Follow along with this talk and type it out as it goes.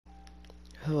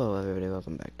Hello everybody,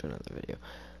 welcome back to another video.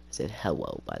 I said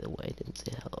hello, by the way, I didn't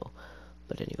say hello.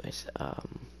 But anyways, I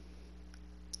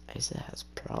said it has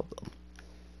a problem.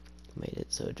 Made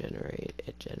it so it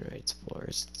generates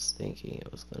forests, thinking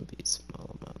it was going to be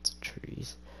small amounts of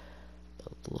trees.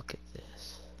 But look at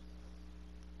this.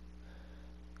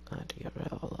 I have to get rid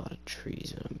of a lot of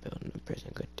trees when I'm building a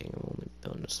prison. Good thing I'm only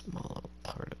building a small little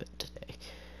part of it today.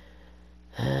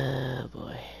 Ah,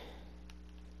 boy.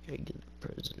 Gotta get the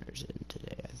prisoners in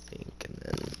today, I think, and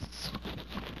then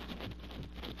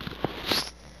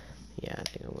yeah, I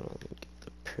think I'm gonna get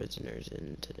the prisoners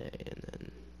in today, and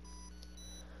then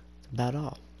that's about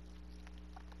all.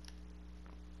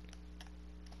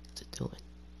 What's it doing?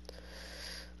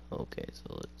 Okay,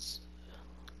 so let's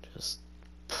just,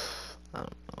 I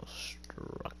don't know,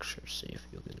 structure, see if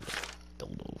you can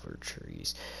build over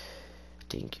trees. I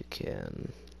think you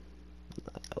can.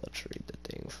 Let's read the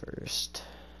thing first.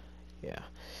 Yeah.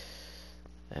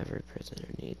 Every prisoner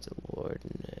needs a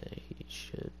warden. He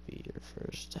should be your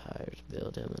first hire.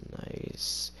 Build him a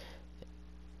nice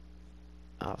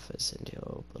office and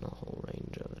he'll open a whole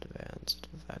range of advanced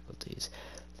faculties.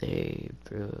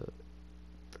 Brew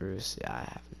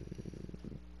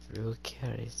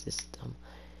carry system,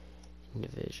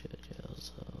 individual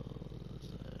jails.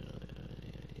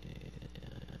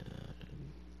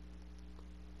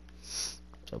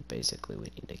 So basically we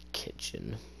need a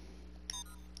kitchen,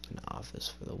 an office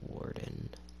for the warden,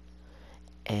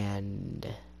 and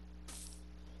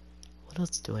what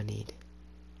else do I need?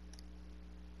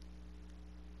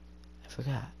 I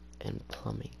forgot. And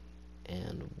plumbing,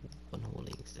 and one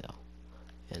holding cell,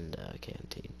 and a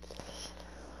canteen.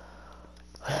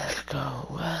 Let's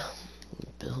go.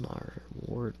 Build our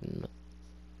warden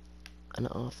an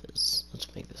office.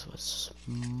 Let's make this one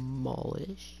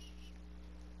smallish.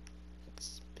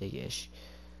 It's biggish.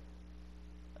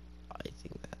 I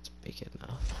think that's big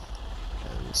enough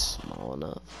and small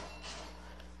enough.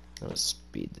 I'm gonna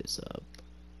speed this up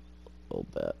a little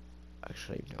bit.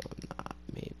 Actually, no, I'm not.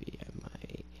 Maybe I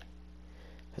might.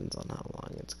 Depends on how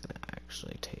long it's gonna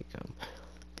actually take them,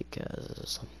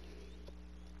 because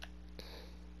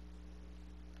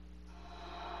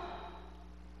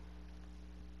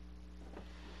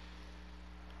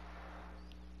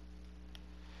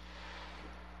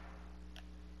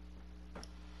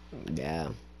yeah.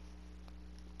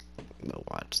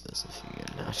 But watch this if you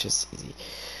get. No, it's just easy.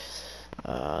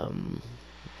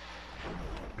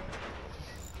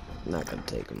 Not gonna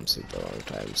take them super long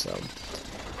time, so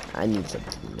I need to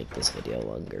make this video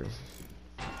longer.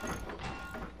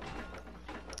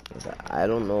 I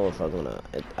don't know if I'm gonna.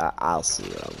 I'll see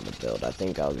what I'm gonna build. I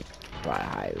think I'll probably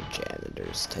hire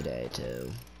janitors today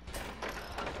too.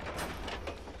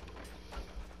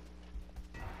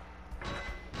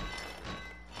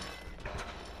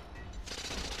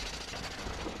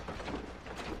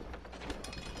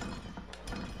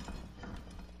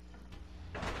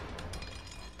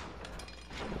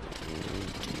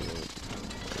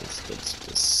 It's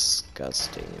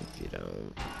disgusting if you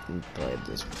don't play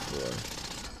this before.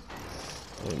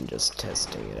 I'm just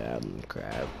testing it out and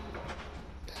crap.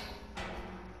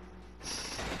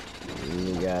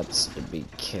 You got to be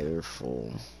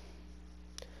careful.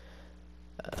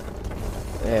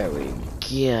 There we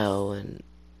go, and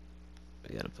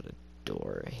we gotta put a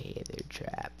door. Hey, they're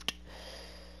trapped.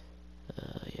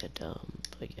 Yeah, dump,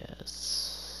 I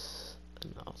guess.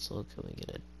 And also, can we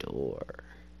get a door?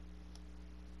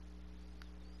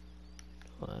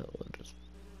 What? We'll just.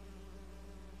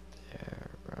 There,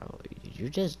 bro. Did you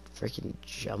just freaking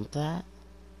jump that?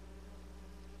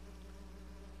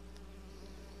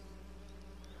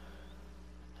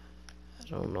 I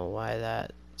don't know why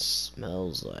that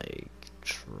smells like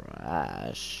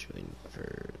trash. I mean,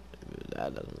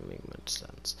 that doesn't make much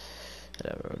sense.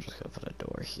 Whatever, we're just gonna put a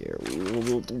door here.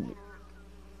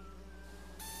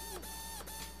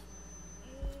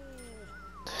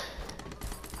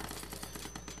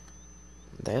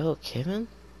 They okay, man?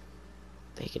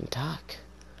 They can talk.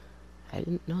 I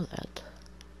didn't know that.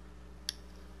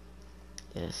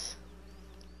 Yes.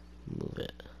 Move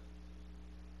it.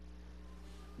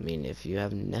 I mean, if you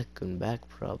have neck and back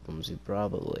problems, you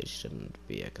probably shouldn't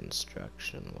be a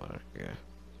construction worker.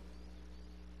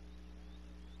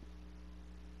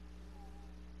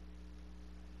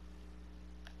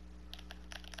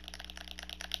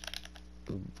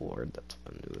 I'm bored, that's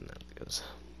why I'm doing that, because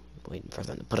I'm waiting for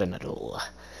them to put in a door.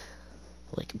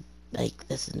 Like, make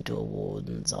this into a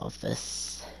warden's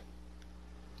office.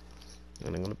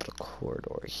 And I'm gonna put a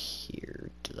corridor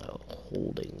here to the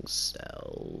holding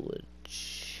cell,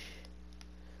 which...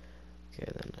 Okay,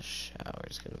 then the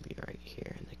shower's gonna be right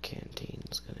here, and the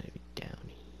canteen's gonna be down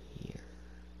here.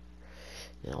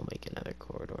 And I'll make another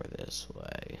corridor this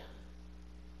way.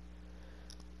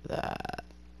 That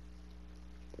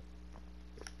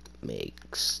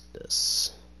makes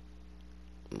this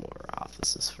more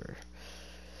offices for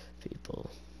people.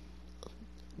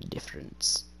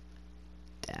 Different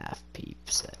staff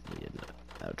peeps that need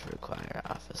to require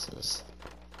offices.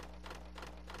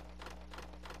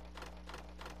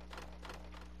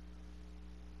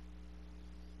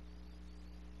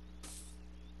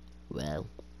 Well,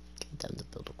 time to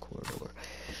build a corridor.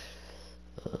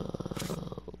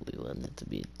 We want it to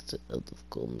be out of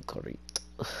concrete.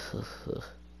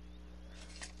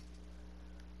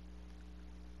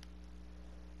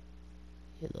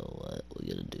 You know what? We're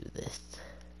gonna do this.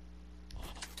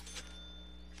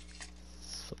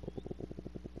 So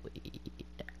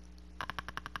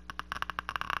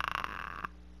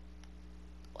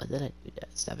why did I do that?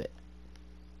 Stop it.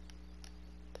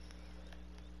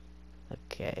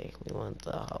 Okay, we want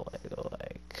the hallway to go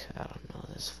like, I don't know,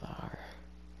 this far.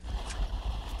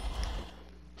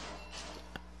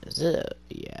 Is it a,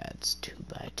 yeah, it's 2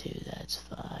 by 2, that's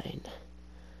fine.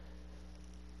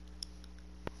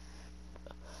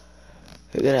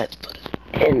 We're gonna have to put an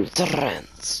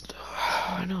entrance door.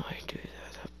 I know I do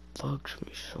that, that bugs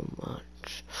me so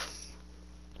much.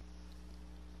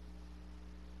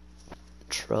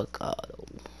 Truck auto.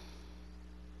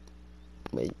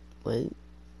 Wait, what?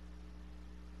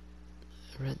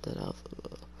 I read that off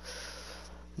of a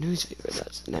newspaper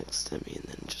that's next to me and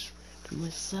then just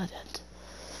randomly said it.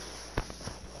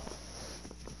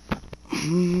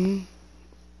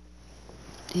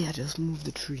 Yeah, just move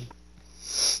the tree.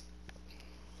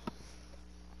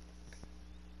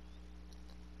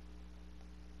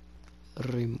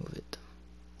 Remove it.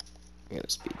 I'm gonna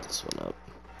speed this one up.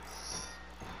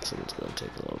 So it's gonna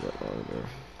take a little bit longer.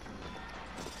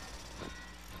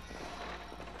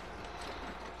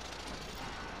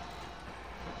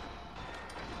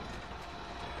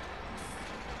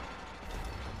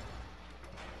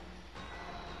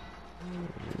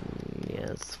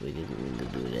 Yes, we didn't mean to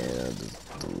do that. I'll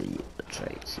just delete the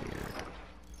traits here.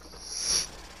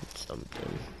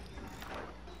 Something.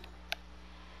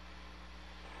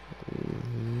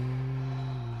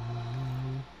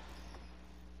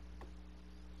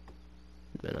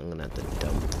 Then I'm gonna have to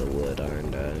dump the wood,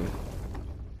 aren't I?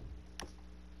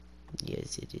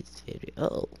 Yes, it is very.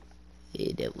 Oh,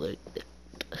 hey, that worked.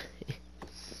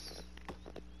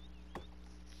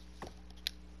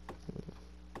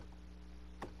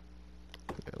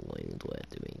 I'm going to have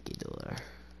to make a door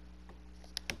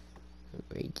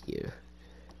right here.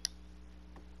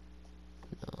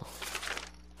 No,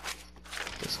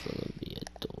 it's gonna be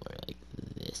a door like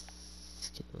this.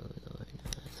 Can I move it over?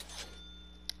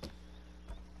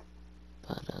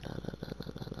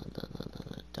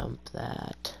 No. Dump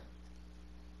that.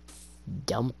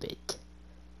 Dump it.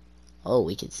 Oh,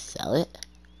 we can sell it?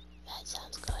 That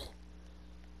sounds good.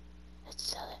 Let's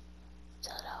sell it.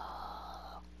 Sell it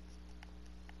all.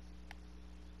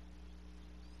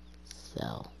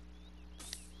 Sell.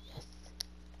 Yes.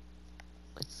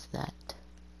 What's that?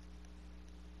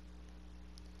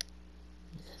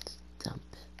 Let's dump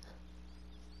it.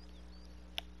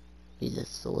 We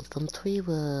just sold some Tree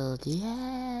World.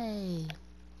 Yay!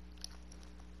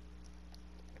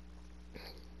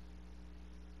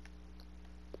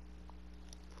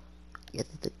 Yes,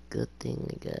 it's a good thing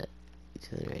I got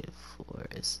generated for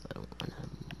is I don't want to have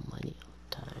money all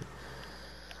the time.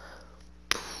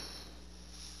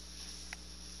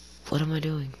 What am I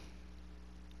doing?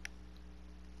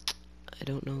 I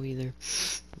don't know either.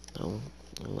 No,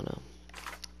 I wanna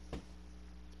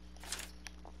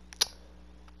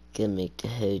gonna make the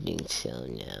holding cell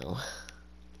now.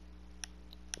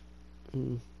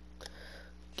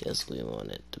 Guess we want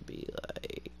it to be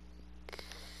like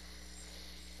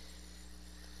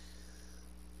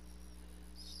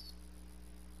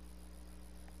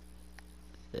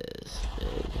this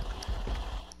big.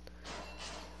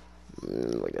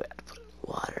 We're gonna have to put in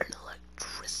water and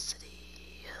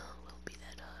electricity. We'll be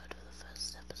that hard for the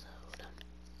first episode.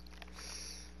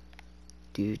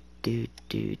 Do do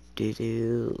do do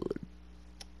do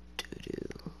do do.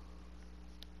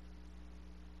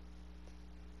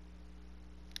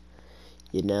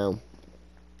 You know,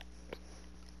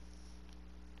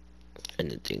 and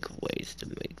to think of ways to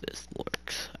make this more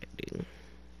exciting.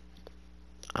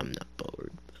 I'm not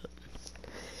bored, but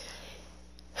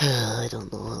I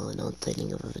don't know how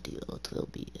entertaining of a video it will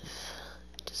be if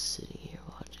I'm just sitting here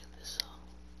watching this all.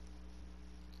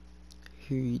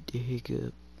 Hear the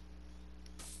hiccup.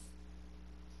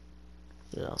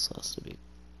 It also has to be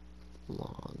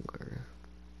longer.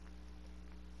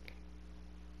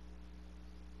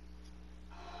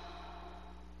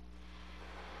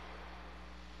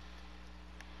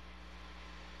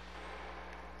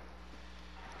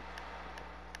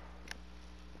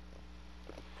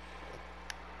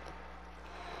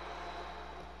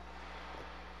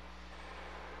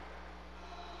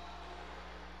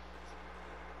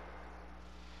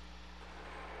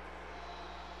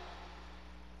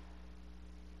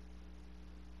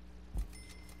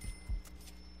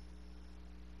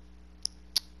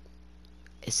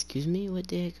 Excuse me, what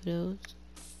the heck are those?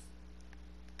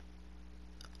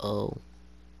 Oh,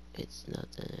 it's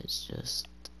nothing, it's just,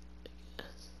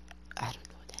 I don't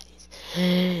know what that is.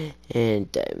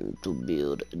 And time to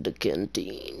build the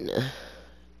canteen.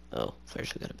 Oh,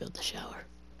 first we gotta build the shower.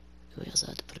 We also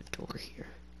have to put a door here.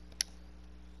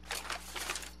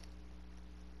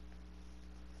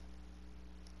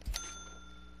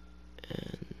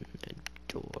 And a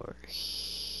door here.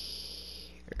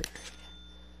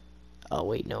 Oh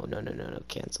wait, no,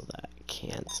 cancel that.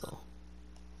 Cancel.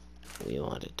 We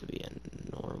want it to be a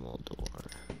normal door.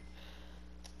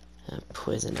 And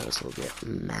Poisonos will get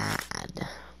mad.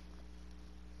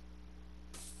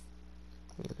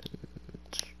 And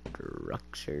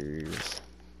structures.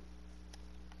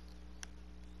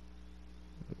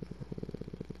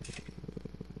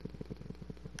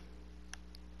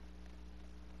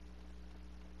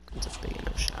 It's a big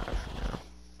enough shower for now.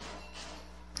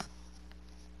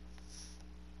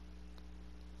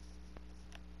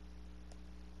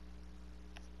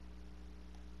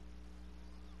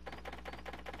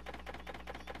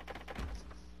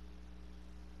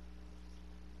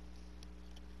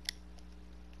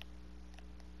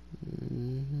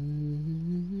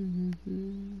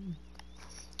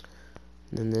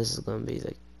 And then this is gonna be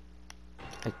like,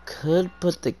 I could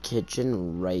put the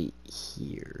kitchen right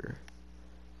here.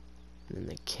 And then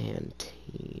the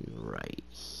canteen right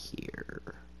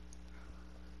here.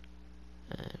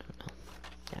 I don't know.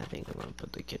 I think I'm gonna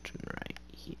put the kitchen right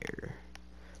here.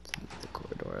 To make the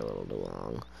corridor a little too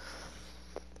long.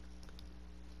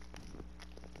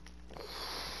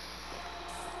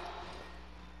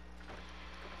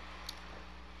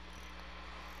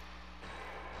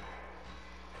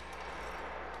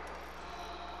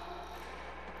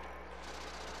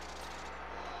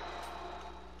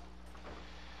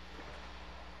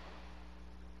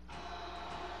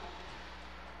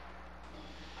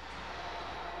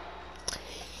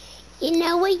 You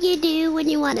know what you do when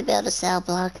you want to build a cell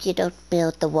block? You don't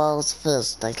build the walls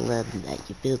first. I learned that.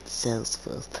 You build the cells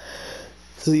first.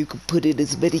 So you can put in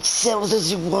as many cells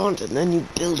as you want, and then you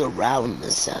build around the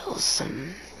cells.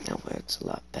 That works a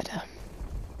lot better.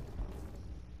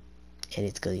 And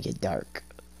it's gonna get dark.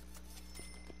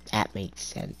 That makes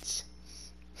sense.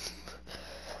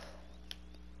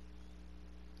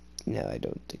 No, I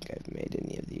don't think I've made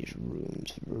any of these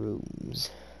rooms.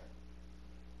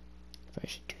 If I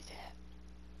should do that.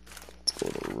 Let's go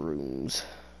to rooms.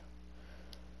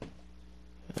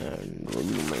 And we're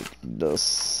gonna make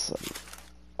this an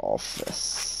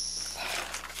office.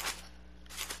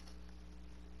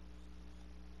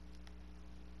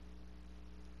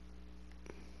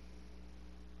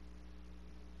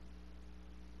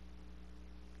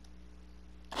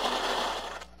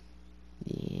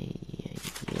 Yeah,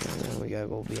 now we gotta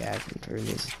go back and turn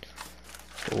this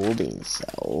holding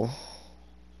cell.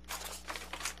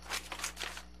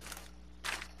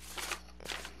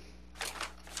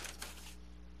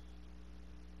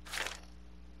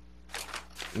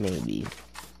 Maybe.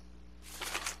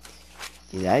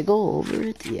 Did I go over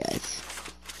it? Yes.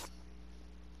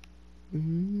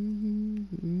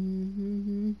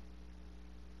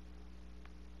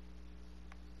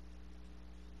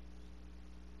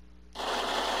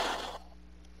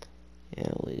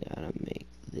 Yeah, we gotta make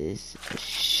this a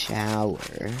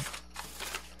shower.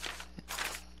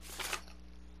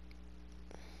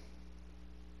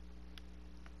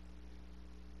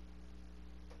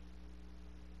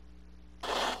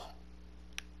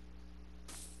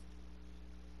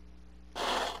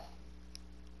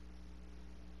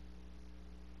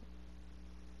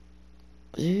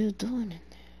 What are you doing in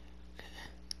there?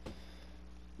 Okay.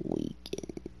 We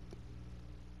can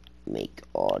make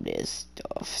all this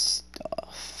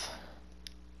stuff.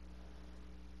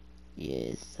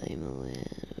 Yes, I'm aware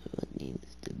of what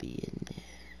needs to be in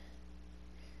there.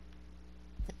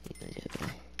 Is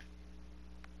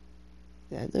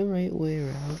that the right way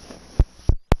around?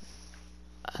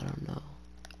 I don't know.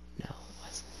 No, it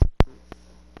wasn't.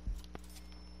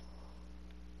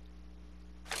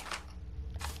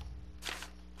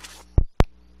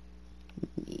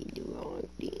 Need the wrong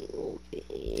thing,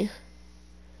 okay.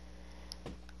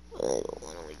 I don't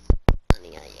want to waste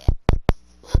money on yet.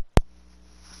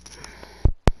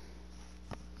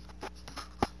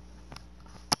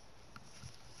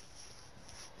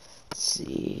 Let's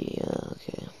see,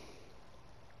 okay.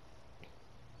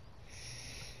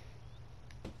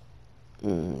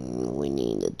 We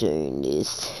need to turn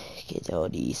this, get all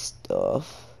these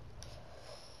stuff.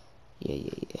 Yeah.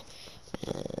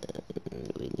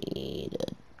 And we need a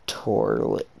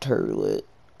toilet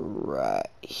right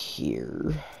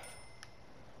here.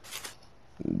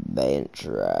 bench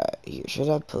right here. Should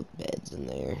I put beds in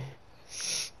there?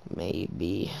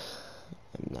 Maybe.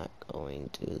 I'm not going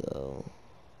to though.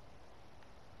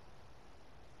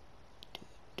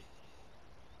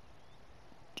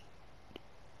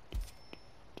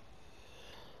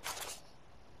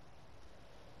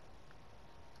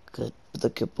 Good. Put a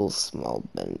couple small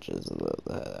benches.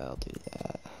 I'll do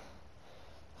that.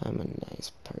 I'm a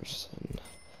nice person.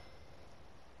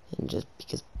 And just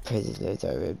because prisoners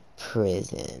are in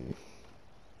prison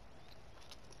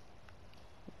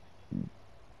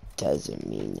doesn't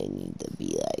mean they need to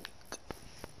be like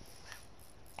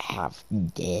half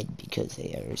dead because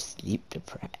they are sleep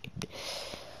deprived.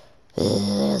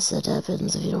 Yes, that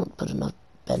happens if you don't put enough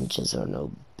benches or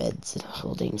no beds in a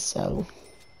holding cell.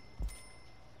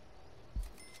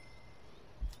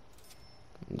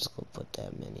 I'm just gonna put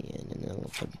that many in, and then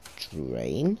we'll put a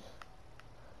drain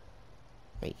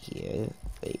right here,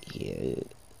 right here.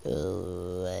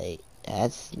 Oh, wait,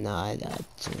 that's not a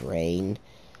drain.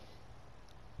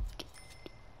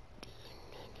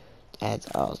 That's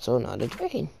also not a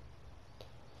drain.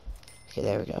 Okay,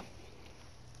 there we go.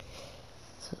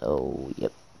 So,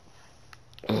 yep.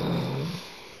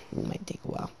 It might take a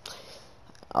while.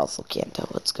 Also can't tell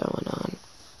what's going on.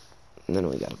 And then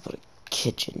we gotta put a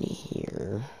kitchen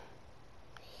here.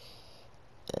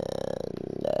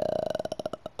 And,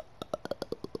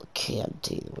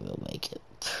 canteen, we'll make it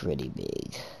pretty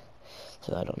big.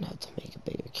 So I don't have to make a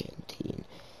bigger canteen.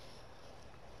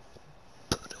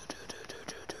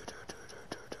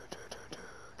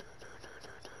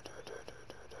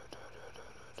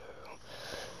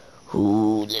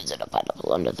 Who lives in a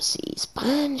pineapple under the sea?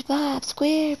 SpongeBob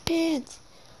SquarePants.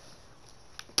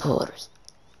 Porters.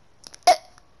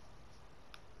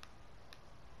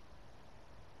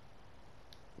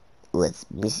 What's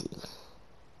missing?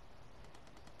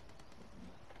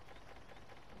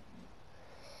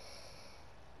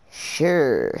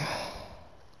 Sure.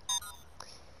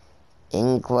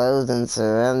 Enclosed and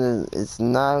surrounded. It's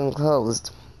not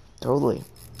enclosed. Totally.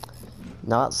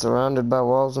 Not surrounded by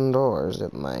walls and doors.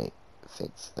 It might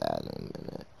fix that in a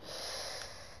minute.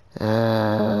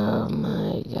 Oh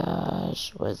my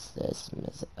gosh. What's this?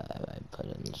 Have I put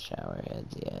in the shower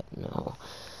heads yet? No.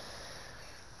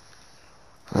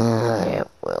 It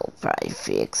will probably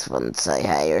fix once I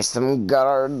hire some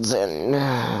guards and,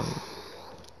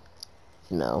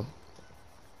 you know,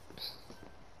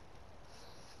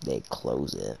 they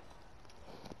close it.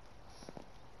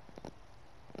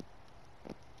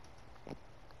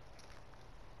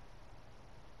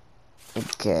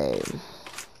 Okay.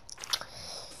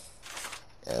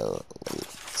 Oh,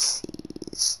 let's see.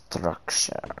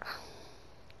 Structure.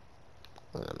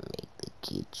 I'm gonna make the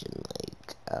kitchen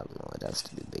like, I don't know, it has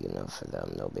to be big enough for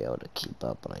them. They'll be able to keep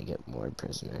up when I get more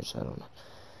prisoners. I don't know.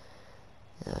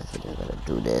 Yeah, I think I'm gonna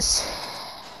do this.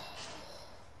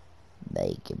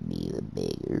 Make it even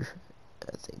bigger.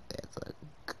 I think that's like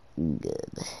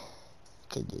good.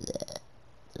 Could do that.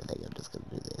 I think I'm just gonna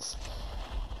do this.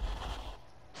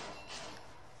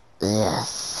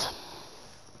 Yes.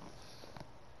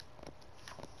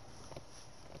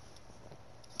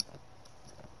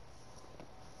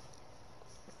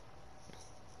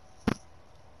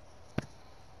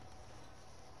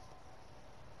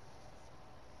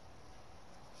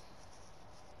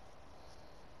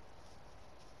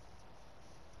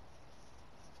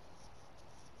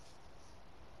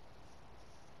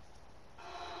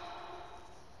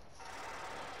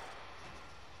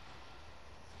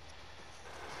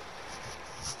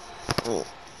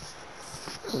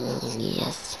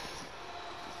 Yes.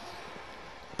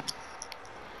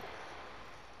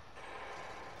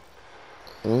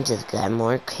 We just got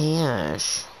more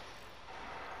cash.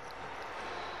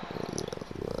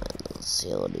 Let's see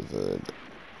what he would.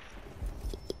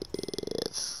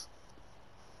 Yes.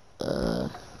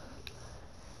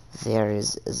 There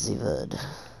is the wood.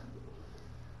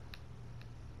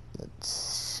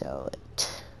 Let's show it.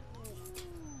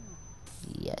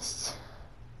 Yes.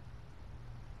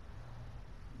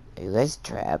 Are you guys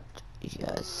trapped?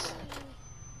 Yes.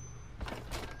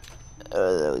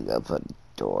 Oh, there we go. Put a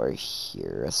door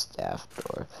here, a staff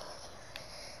door.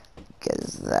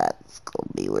 Because that's gonna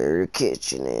be where your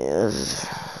kitchen is.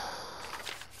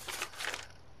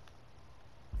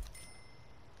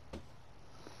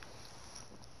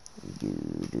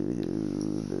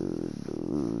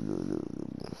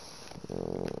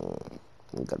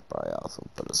 We could probably also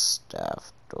put a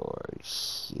staff door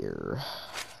here.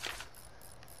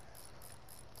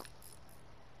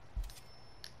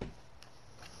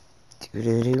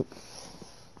 Doo-doo-doo.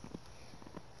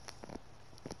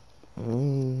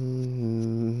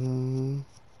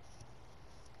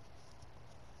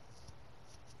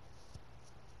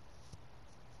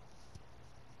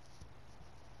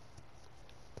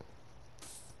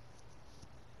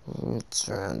 It's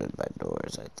surrounded by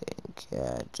doors, I think.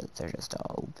 Yeah, they're just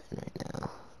all open right now.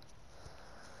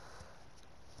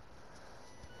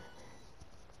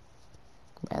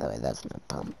 By the way, that's my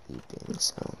pump beeping,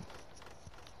 so...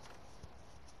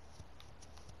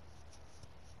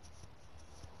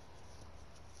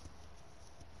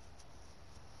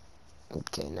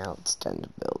 Okay, now it's time to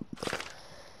build the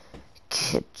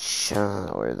kitchen,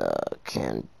 or the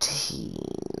canteen.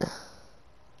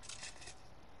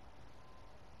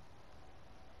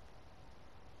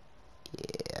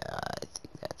 Yeah, I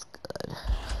think that's good.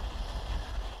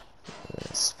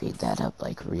 Let's speed that up,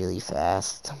 like, really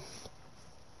fast.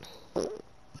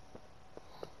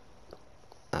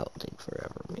 That'll take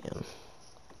forever, man.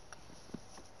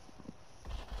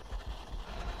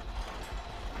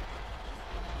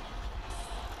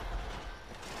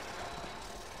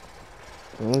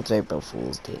 It's April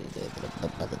Fool's Day today,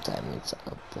 but by the time it's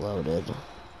uploaded,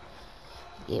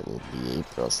 it will be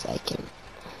April 2nd.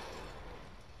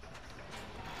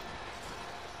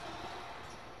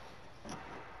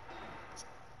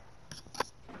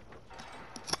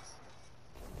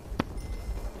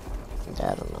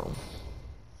 I don't know.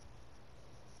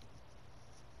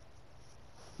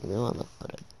 We don't want to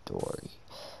put a door.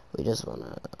 We just want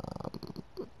to,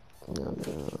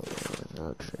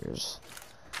 structures.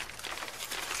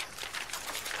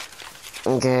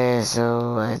 Okay,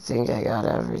 so I think I got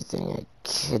everything. A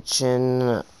kitchen.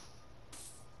 Yeah,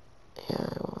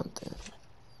 I want that.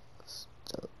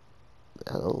 So,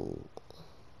 oh.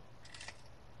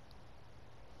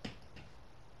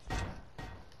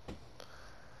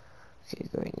 Okay,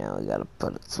 great. Now we gotta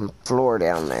put some floor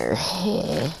down there.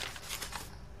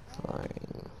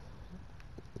 Flooring.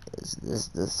 Is this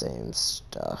the same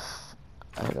stuff?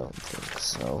 I don't think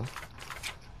so.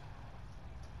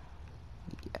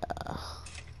 Yeah.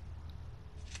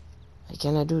 Why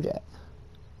can't I do that?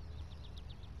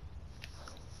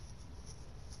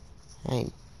 I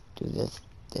do this,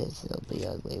 it'll be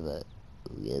ugly, but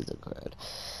who gives a crud?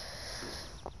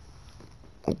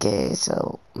 Okay,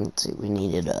 so, let's see, we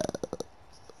needed a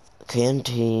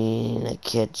canteen, a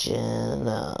kitchen,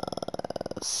 a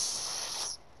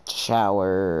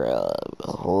shower, a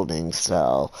holding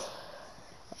cell,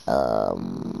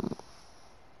 and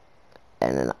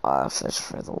an office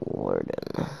for the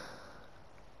warden.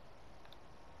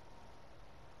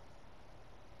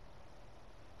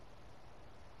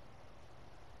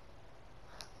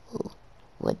 Ooh,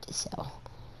 what to sell?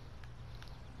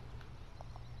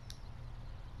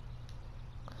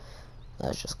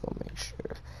 Let's just go make sure.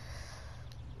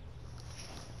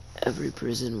 Every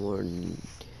prison warden,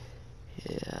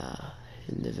 yeah,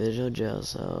 individual jail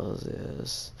cells,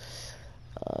 yes.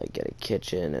 Get a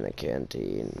kitchen and a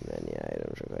canteen, many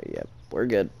items, yep, we're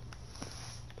good.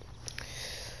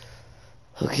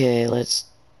 Okay, let's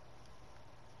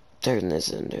turn this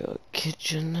into a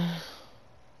kitchen.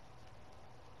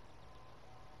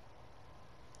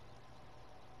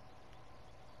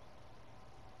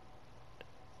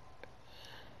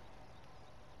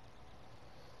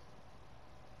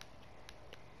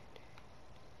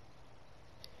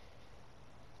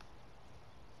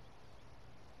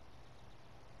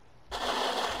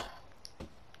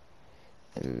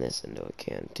 And this into a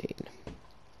canteen.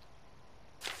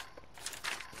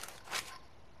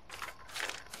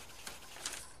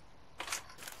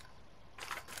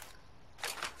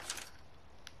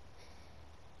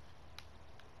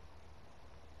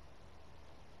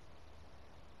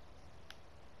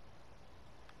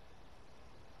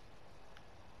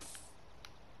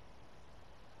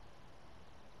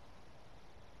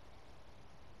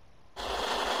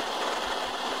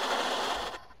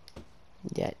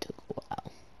 Yeah, it took a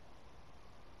while.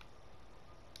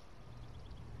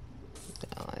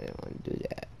 No, I didn't want to do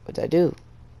that. What did I do?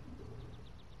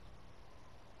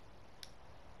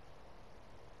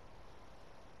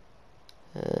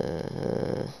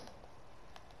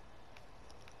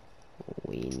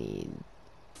 We need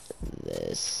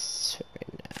this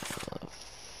right now.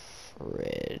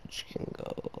 Fridge can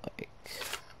go like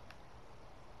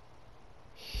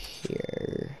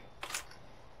here.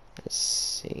 The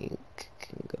sink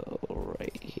can go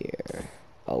right here.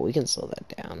 Oh, we can slow that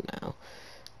down now.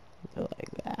 Go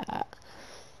like that.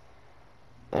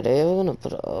 Are they ever gonna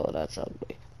put? Oh, that's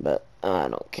ugly. But I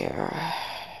don't care.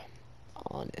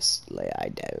 Honestly, I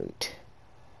don't.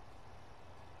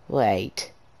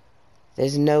 Wait.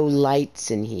 There's no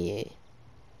lights in here.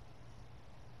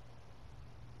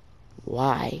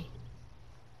 Why?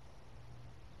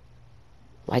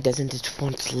 Why doesn't it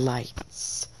want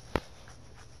lights?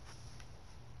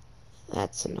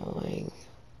 That's annoying.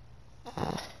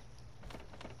 Ugh.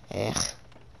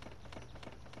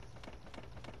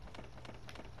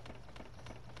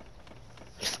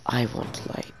 I want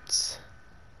lights.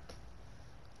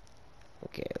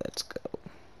 Okay, let's go.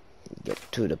 Get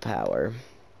to the power.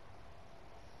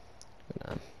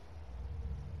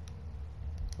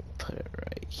 Put it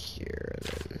right here,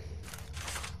 and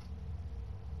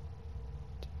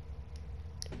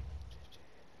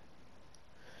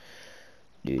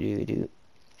then do.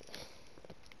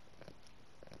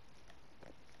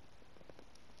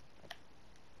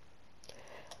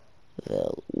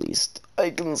 Well, at least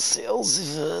I can sell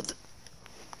the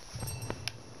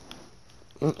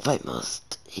food. If I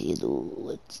must handle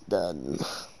what's done.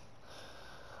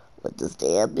 What just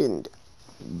happened?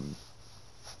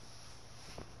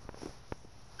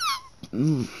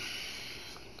 Mm.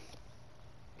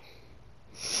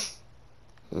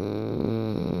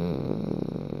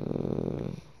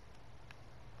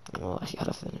 Oh, I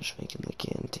gotta finish making the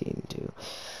canteen too.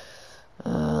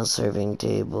 Serving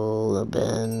table, a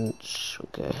bench.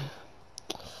 Okay.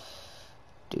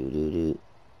 Do.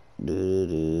 Did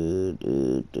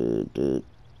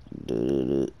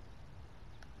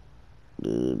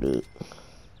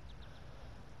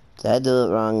I do it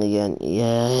wrong again?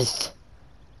 Yes.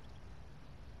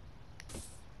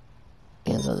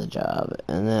 Cancel the job,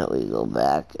 and then we go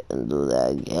back and do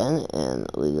that again, and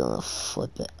we're gonna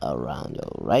flip it around the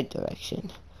right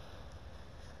direction.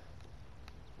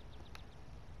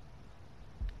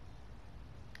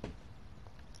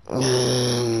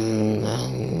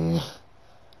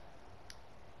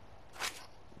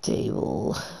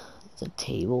 Table. It's a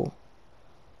table.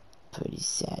 Pretty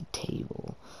sad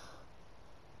table.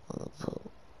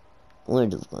 We're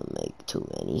just gonna make too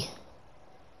many.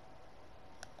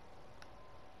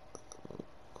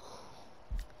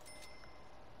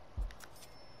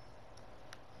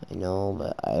 I know,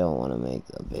 but I don't want to make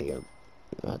a bigger.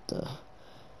 Not to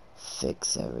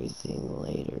fix everything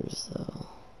later, so.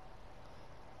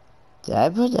 Did I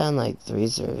put down like 3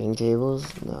 serving tables?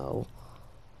 No.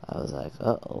 I was like,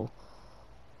 uh-oh.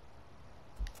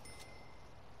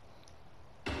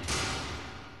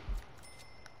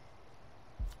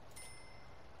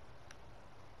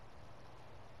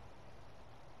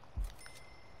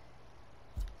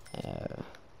 There.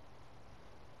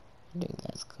 I think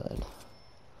that's good.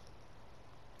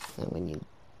 And we need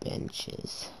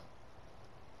benches.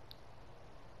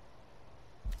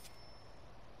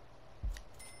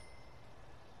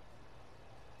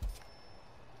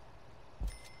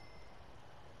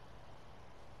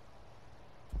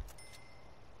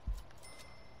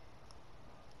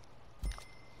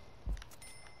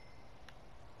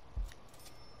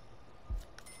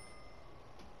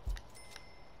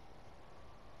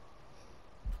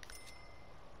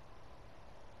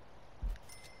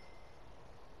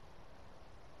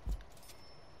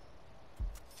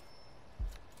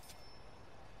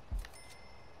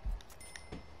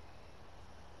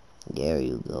 There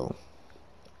you go.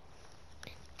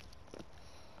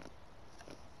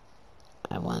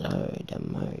 I want to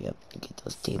hurry up and get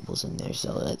those tables in there,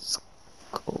 so let's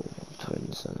go. Turn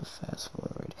this on a fast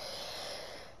forward.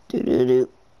 Do.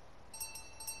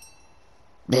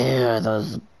 There are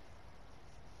those.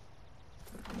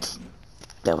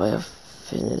 That way I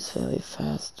finish very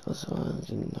fast, so I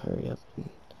can hurry up and.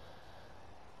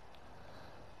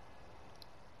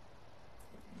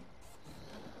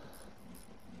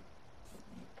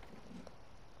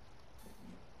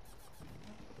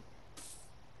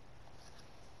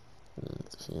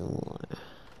 Let's see more.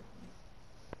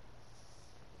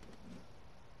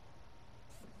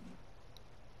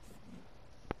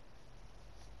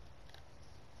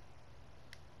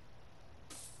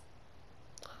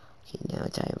 Okay, now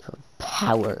time for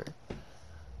power.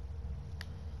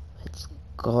 Let's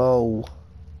go.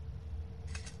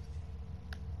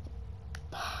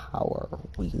 Power.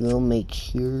 We will make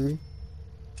sure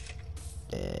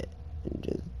that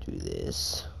just do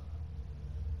this.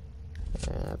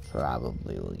 And I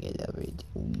probably will get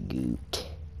everything goot.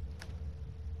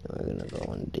 And we're gonna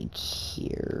go into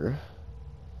here.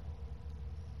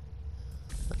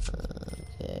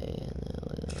 Okay, and then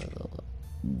we're gonna go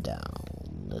down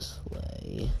this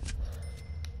way.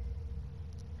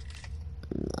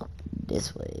 Up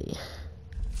this way.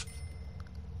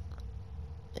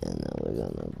 And then we're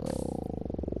gonna go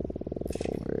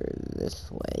over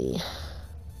this way.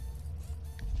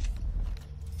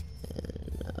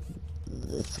 And up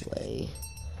this way.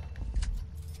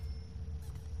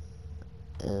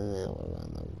 And then we're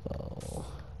gonna go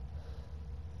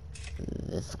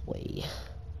this way.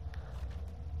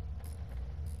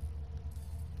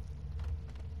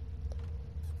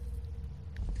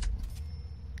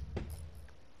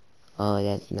 Oh,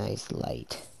 that's nice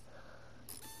light.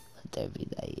 Let there be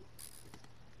light.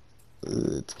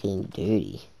 Ooh, it's getting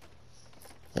dirty.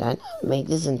 Did I not make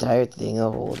this entire thing a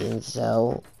holding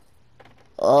cell?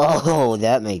 Oh,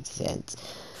 that makes sense.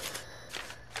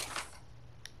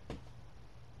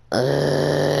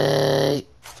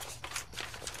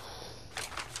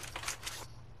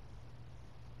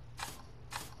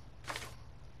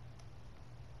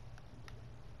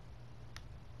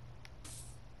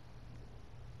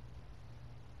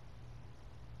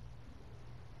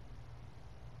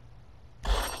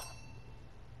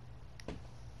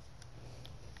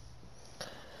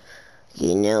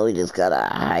 You know, we just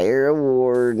gotta hire a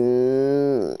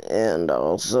warden and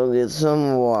also get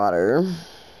some water.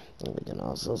 We can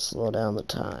also slow down the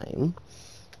time.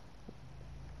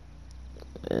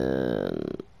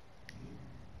 And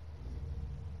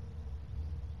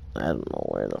I don't know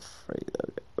where the freak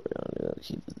we're gonna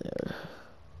keep it there.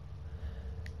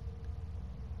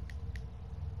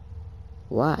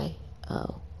 Why?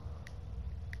 Oh.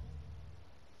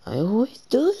 I always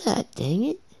do that, dang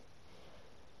it.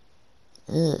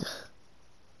 Ugh.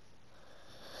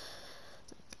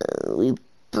 We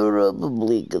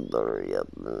probably could hurry up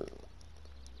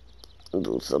and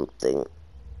do something.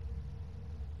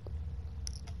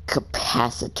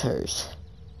 Capacitors.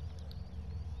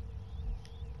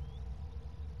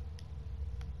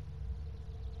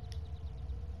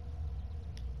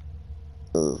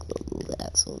 Ugh,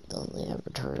 that so it doesn't ever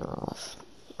turn off.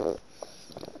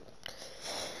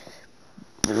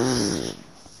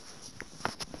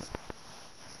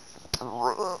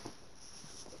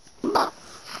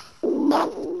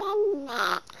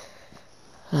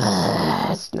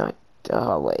 It's not. The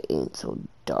hallway ain't so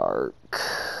dark.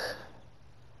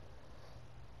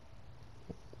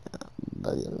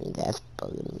 Bugging me. That's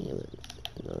bugging me.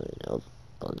 Nothing else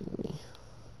bugging me.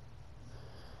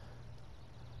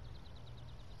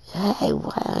 Hey,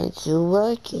 why aren't you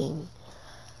working?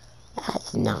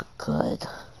 That's not good.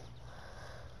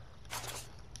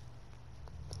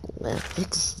 Let's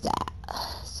fix that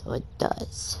so it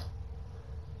does.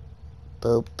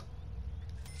 Boop.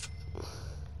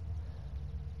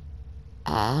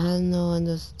 I have no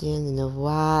understanding of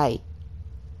why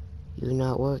you're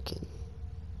not working.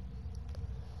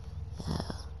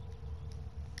 Yeah.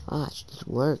 Watch this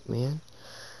work, man.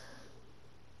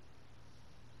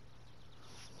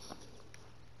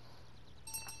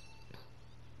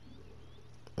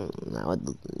 Now it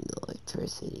doesn't need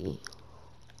electricity.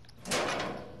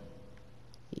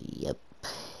 Yep.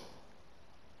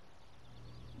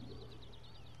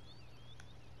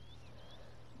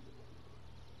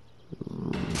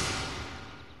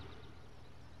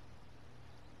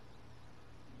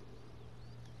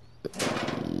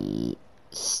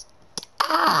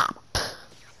 Stop!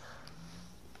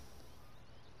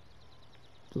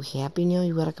 You happy now?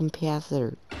 You got a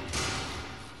capacitor.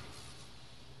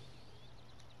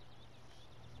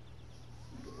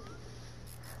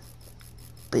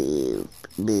 Boop,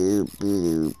 boop,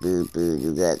 boop, boop, boop.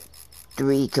 You got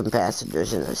 3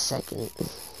 capacitors in a second.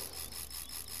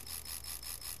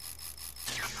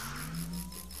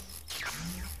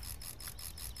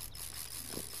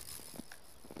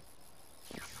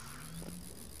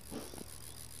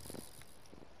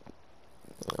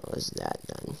 Oh, is that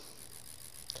done?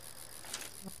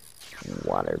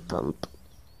 Water pump.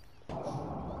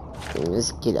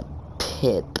 Let's get a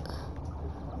pip.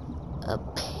 A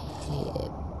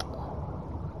pip.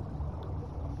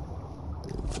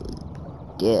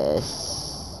 Yes.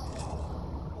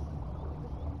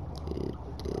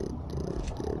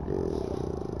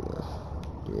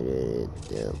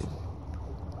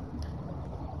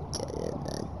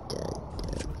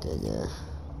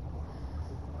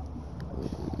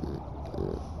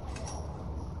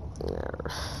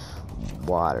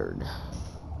 Watered.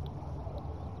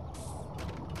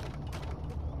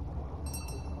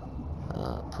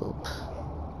 Poop.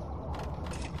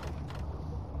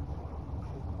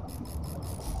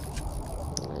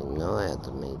 I know I have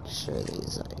to make sure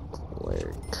these like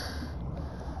work.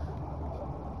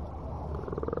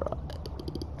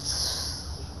 Right.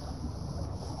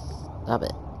 Stop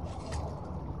it.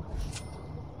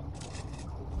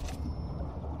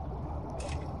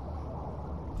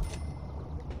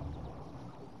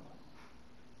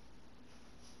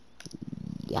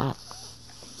 Yes.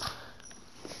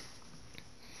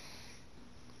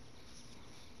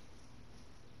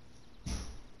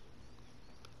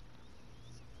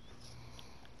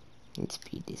 Let's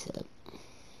speed this up.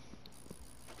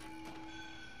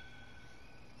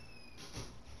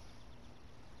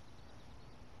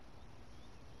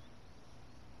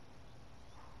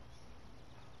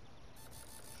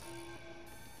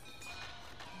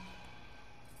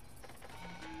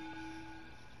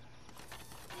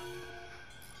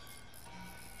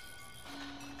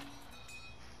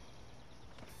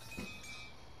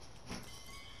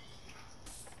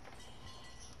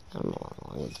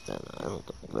 I don't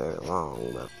think very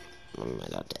long, but I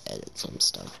might have to edit some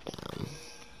stuff down.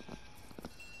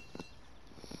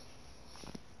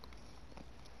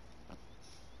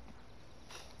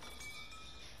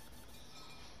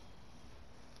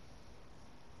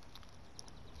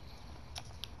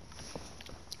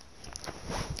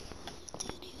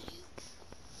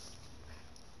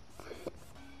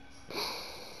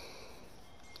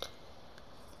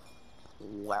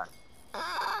 Work.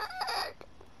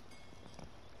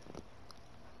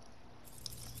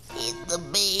 It's the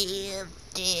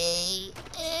best day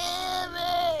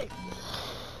ever.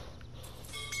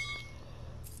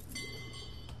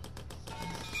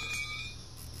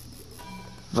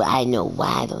 But I know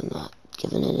why they're not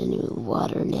giving it any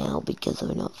water now, because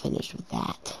they're not finished with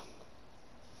that.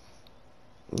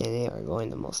 They are going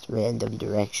the most random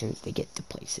directions to get to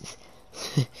places.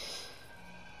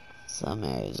 Some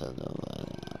areas of the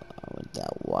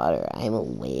without water, I'm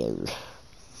aware.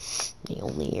 The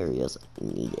only areas that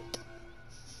need it.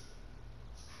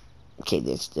 Okay,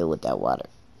 they're still without water.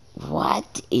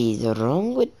 What is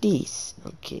wrong with this?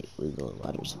 Okay, we go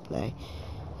water supply.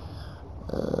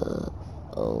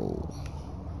 Oh,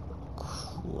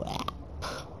 crap.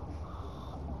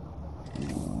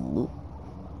 Boop.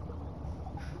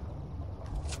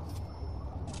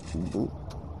 Boop.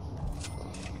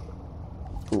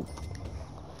 Boop.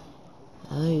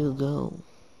 There you go.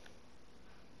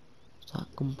 Stop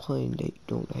complaining that you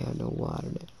don't have no water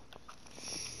now.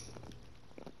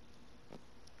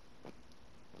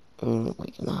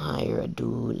 We can hire a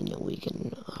dude, and then we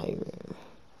can hire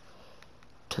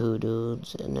 2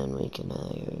 dudes, and then we can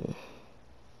hire...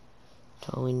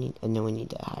 That's all we need, and then we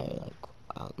need to hire, like,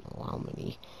 I don't know how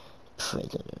many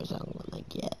prisoners I'm gonna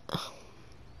get.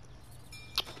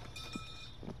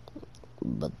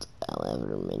 But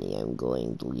however many I'm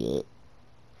going to get.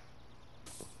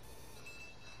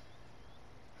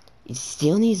 It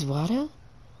still needs water?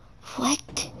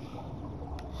 What?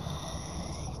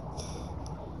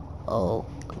 Oh,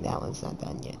 that one's not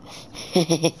done yet.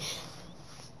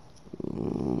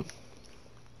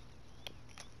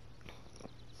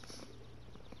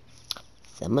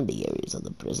 Some of the areas of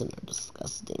the prison are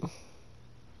disgusting.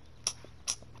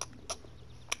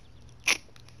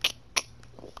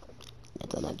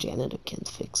 That's what a janitor can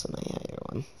fix when I hire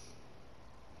one.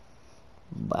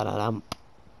 Ba-da-dum.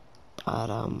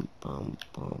 Ba-dum, bum,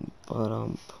 bum,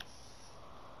 ba-dum.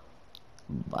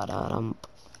 Ba-da-dum.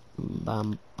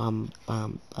 Bum, bum,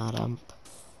 bum, ba-dum.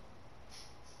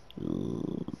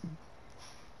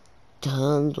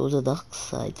 Turn to the dark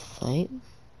side, right?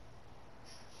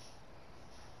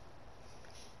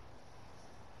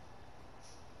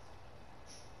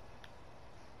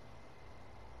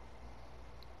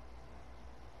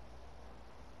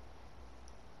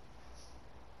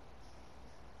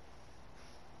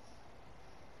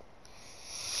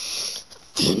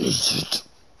 Finish it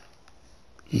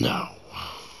now.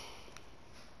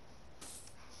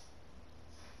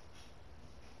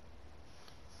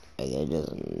 They're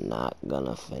just not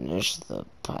gonna finish the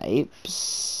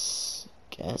pipes,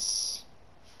 guess.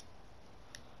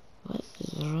 What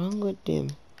is wrong with them?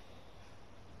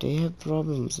 They have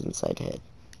problems inside head.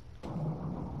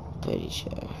 Pretty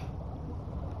sure.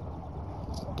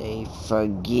 They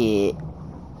forget.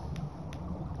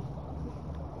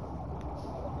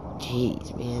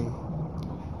 Jeez, man.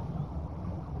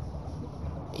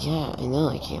 Yeah, I know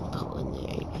I can't put one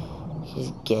there.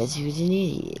 Because guess who's an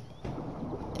idiot?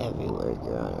 Every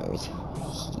worker on Earth.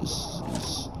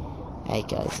 I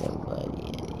call somebody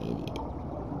an idiot.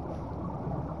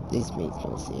 This makes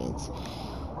no sense.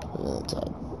 I'm gonna try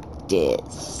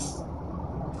this.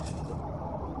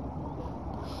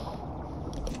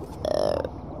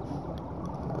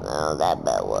 No, that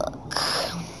better work.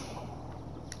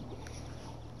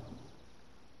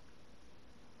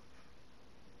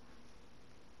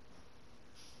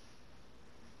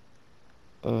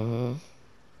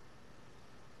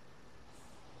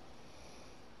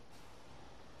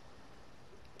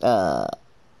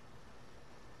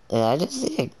 Did I just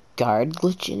see a guard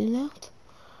glitch in and out?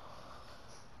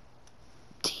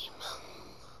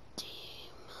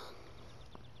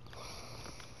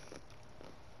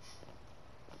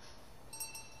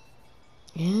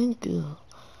 And go.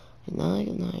 And now I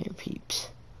can hire peeps.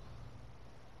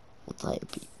 Let's hire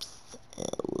peeps.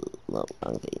 No,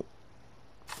 wrong thing.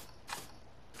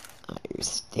 Hire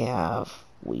staff.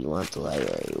 We want to hire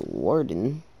a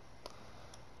warden.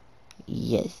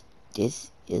 Yes,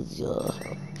 this is your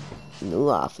new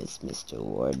office, Mr.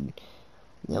 Warden.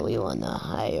 Now we want to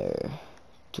hire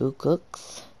 2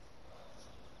 cooks.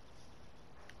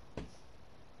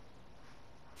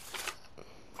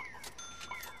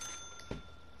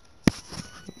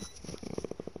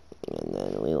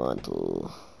 want to.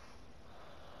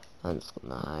 I'm just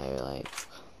gonna hire like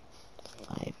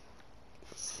 5,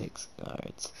 6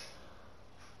 guards.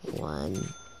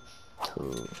 1,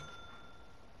 2,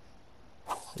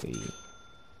 3.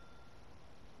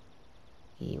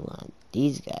 You want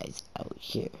these guys out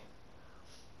here.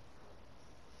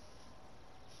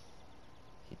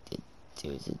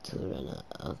 There's a two-runner.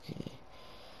 Okay.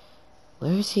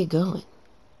 Where is he going?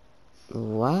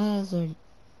 Why is there...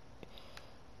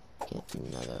 Get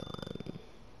another one.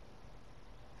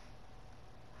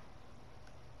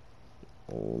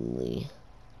 Only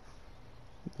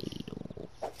needle.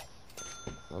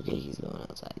 Okay, he's going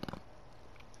outside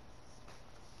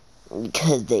now.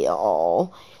 Because they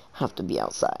all have to be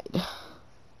outside.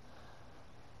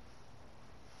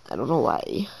 I don't know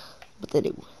why, but they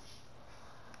do.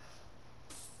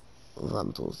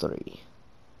 1, 2, 3.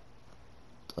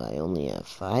 Do I only have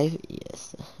 5?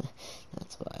 Yes,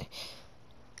 that's why.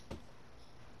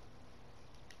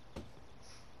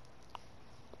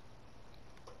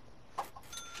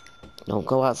 Don't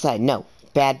go outside. No,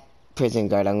 bad prison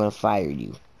guard. I'm gonna fire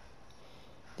you.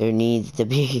 There needs to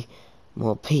be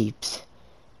more peeps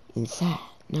inside.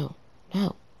 No,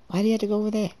 no. Why do you have to go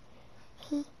over there?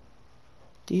 Huh?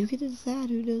 Do you get to decide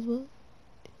who does what?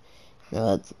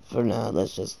 No, for now,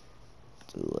 let's just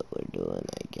do what we're doing,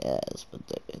 I guess. But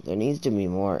there needs to be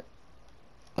more.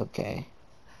 Okay.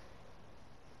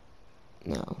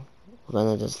 No. We're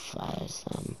gonna just fire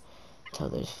some until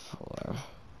there's 4.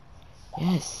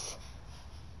 Yes.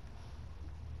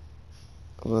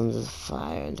 We're gonna just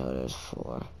fire until there's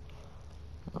 4.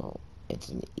 Oh, it's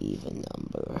an even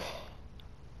number.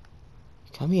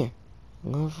 Come here.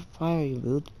 I'm gonna fire you,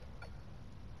 dude.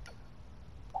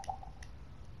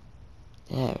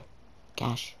 There.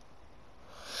 Gosh.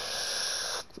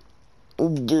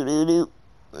 Doo-doo-doo.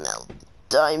 Now,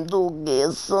 time to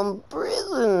get some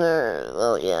prisoners.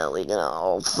 Oh yeah, we can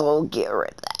also get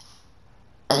rid of that.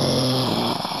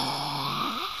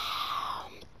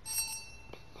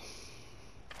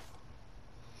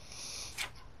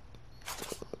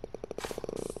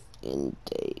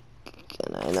 Intake.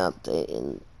 Can I not take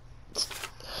in?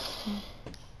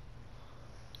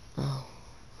 Oh.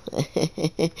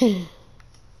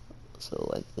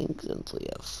 So I think since we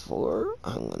have 4,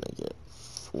 I'm gonna get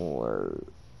 4.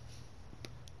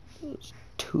 There's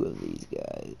 2 of these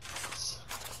guys.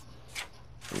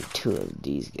 And 2 of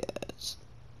these guys.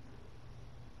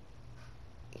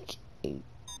 Okay.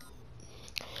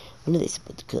 When are they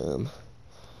supposed to come?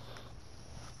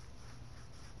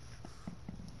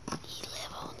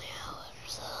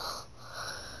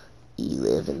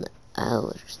 11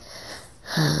 hours.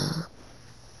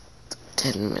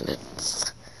 10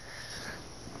 minutes.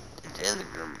 10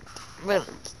 minutes.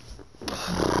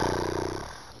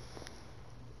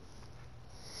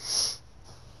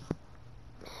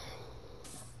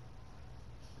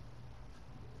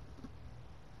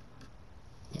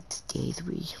 It's day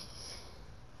 3.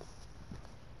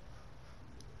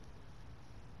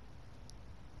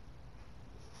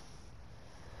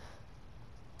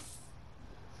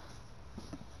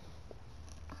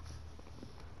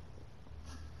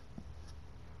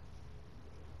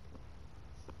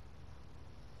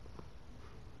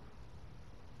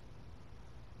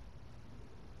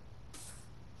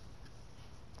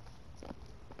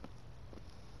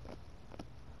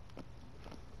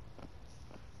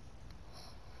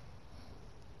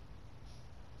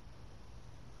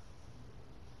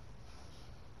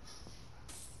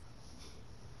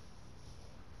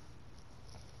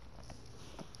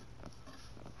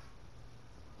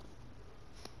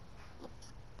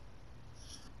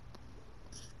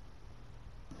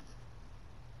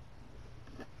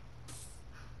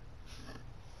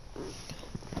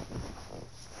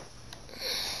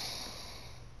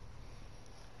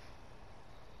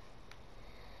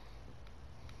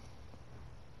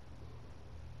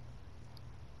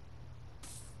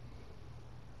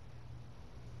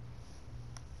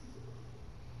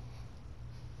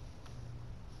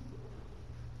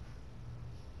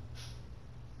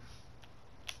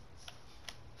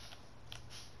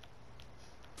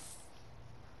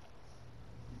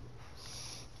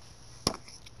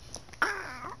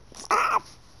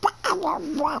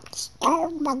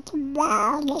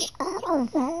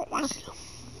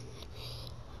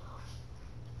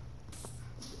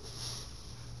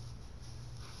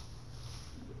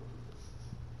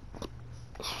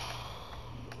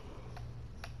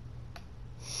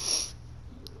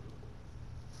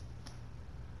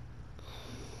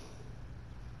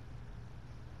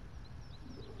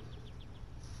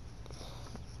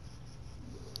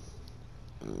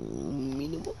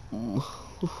 Minimum.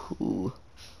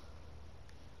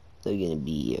 They're gonna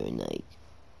be here at night.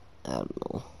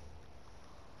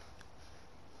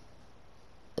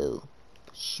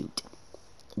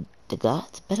 The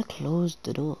guards better close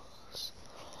the doors.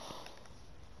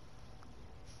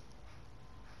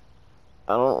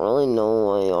 I don't really know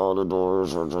why all the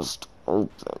doors are just open.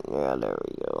 Yeah, there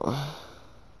we go.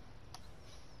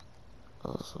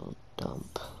 Also,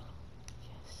 dump.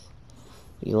 Yes.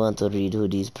 You want to read who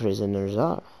these prisoners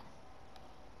are?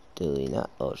 Do we not?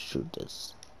 Oh, shoot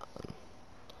this.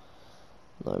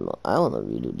 Normal. I want to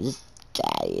read who this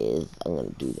guy is. I'm gonna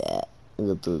do that. I'm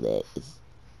gonna do that.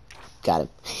 Got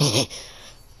him.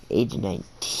 Age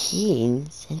 19,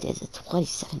 sentenced to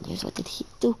 27 years. What did he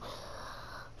do?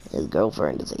 His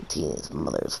girlfriend is 18, his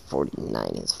mother is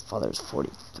 49, his father is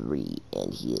 43,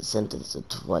 and he is sentenced to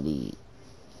 20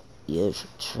 years for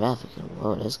trafficking.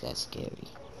 Whoa, this guy's scary.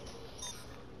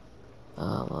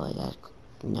 Oh, boy, that's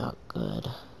not good.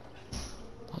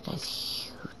 That guy's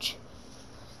huge.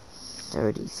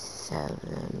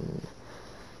 37.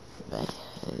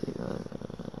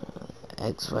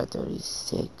 Ex-wife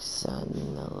 36, son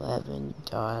 11,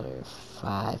 daughter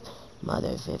 5,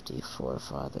 mother 54,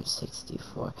 father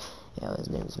 64. Yeah, his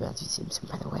name is Matthew Simpson,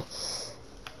 by the way.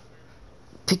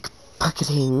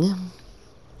 Pickpocketing.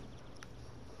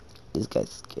 This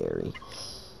guy's scary.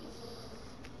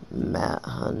 Matt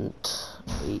Hunt,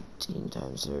 18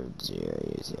 times served, 0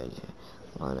 years,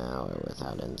 1 hour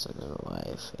without incident,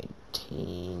 wife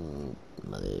 18,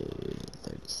 mother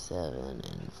 37,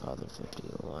 and father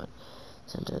 51.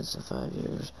 Sentenced to 5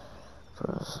 years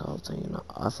for assaulting an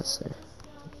officer.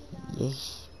 Yay,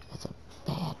 that's a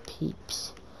bad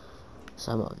peeps.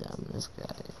 Some of them, this guy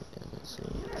doesn't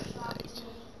seem like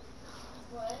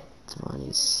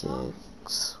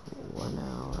 26, 1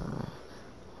 hour,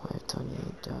 wife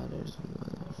 28 daughters,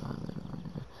 mother, father,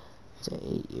 to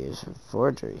 8 years for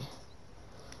forgery.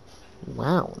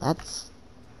 Wow, that's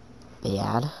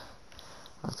bad.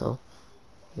 Also,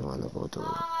 you wanna go to...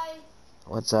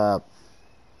 What's up?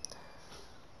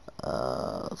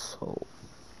 So...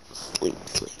 Sleep.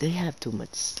 They have too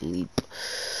much sleep.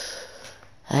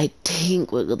 I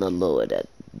think we're gonna lower that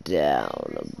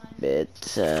down a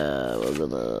bit. We're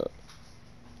gonna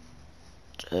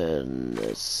turn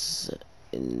this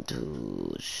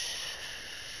into shower.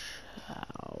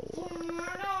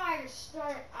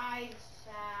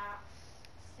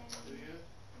 Do you?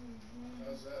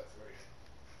 How's that for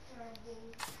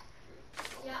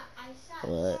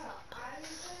you? What?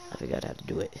 I forgot how to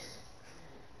do it.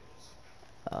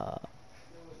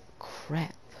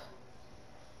 Crap.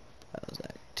 That was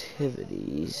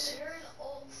activities.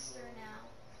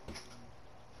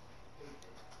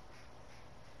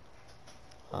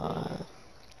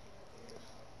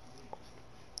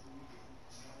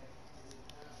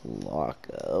 Lock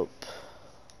up.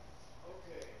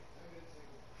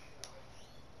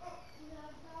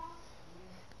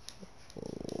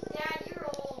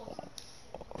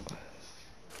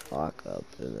 Lock up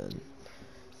and then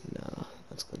no,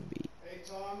 that's gonna be Hey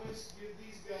Thomas, give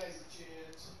these guys a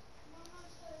chance.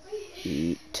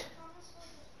 eat.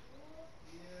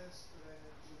 Yes,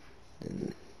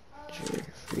 Then sure,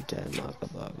 free time, lock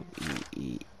up,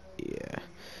 eat, yeah.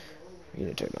 We're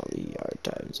gonna turn all the yard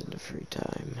times into free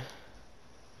time.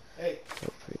 Hey,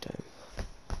 Oh, free time.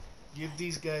 give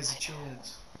these guys a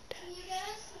chance. I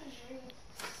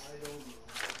don't know.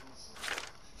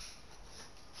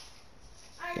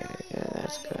 Yeah,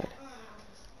 that's good.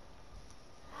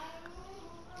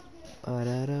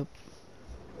 Ba-da-da.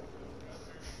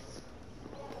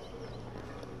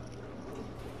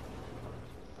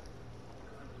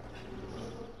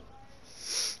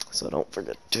 So don't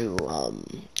forget to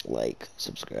like,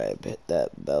 subscribe, hit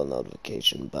that bell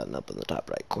notification button up in the top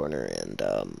right corner, and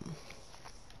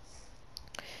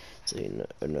so you're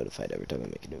notified every time I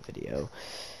make a new video.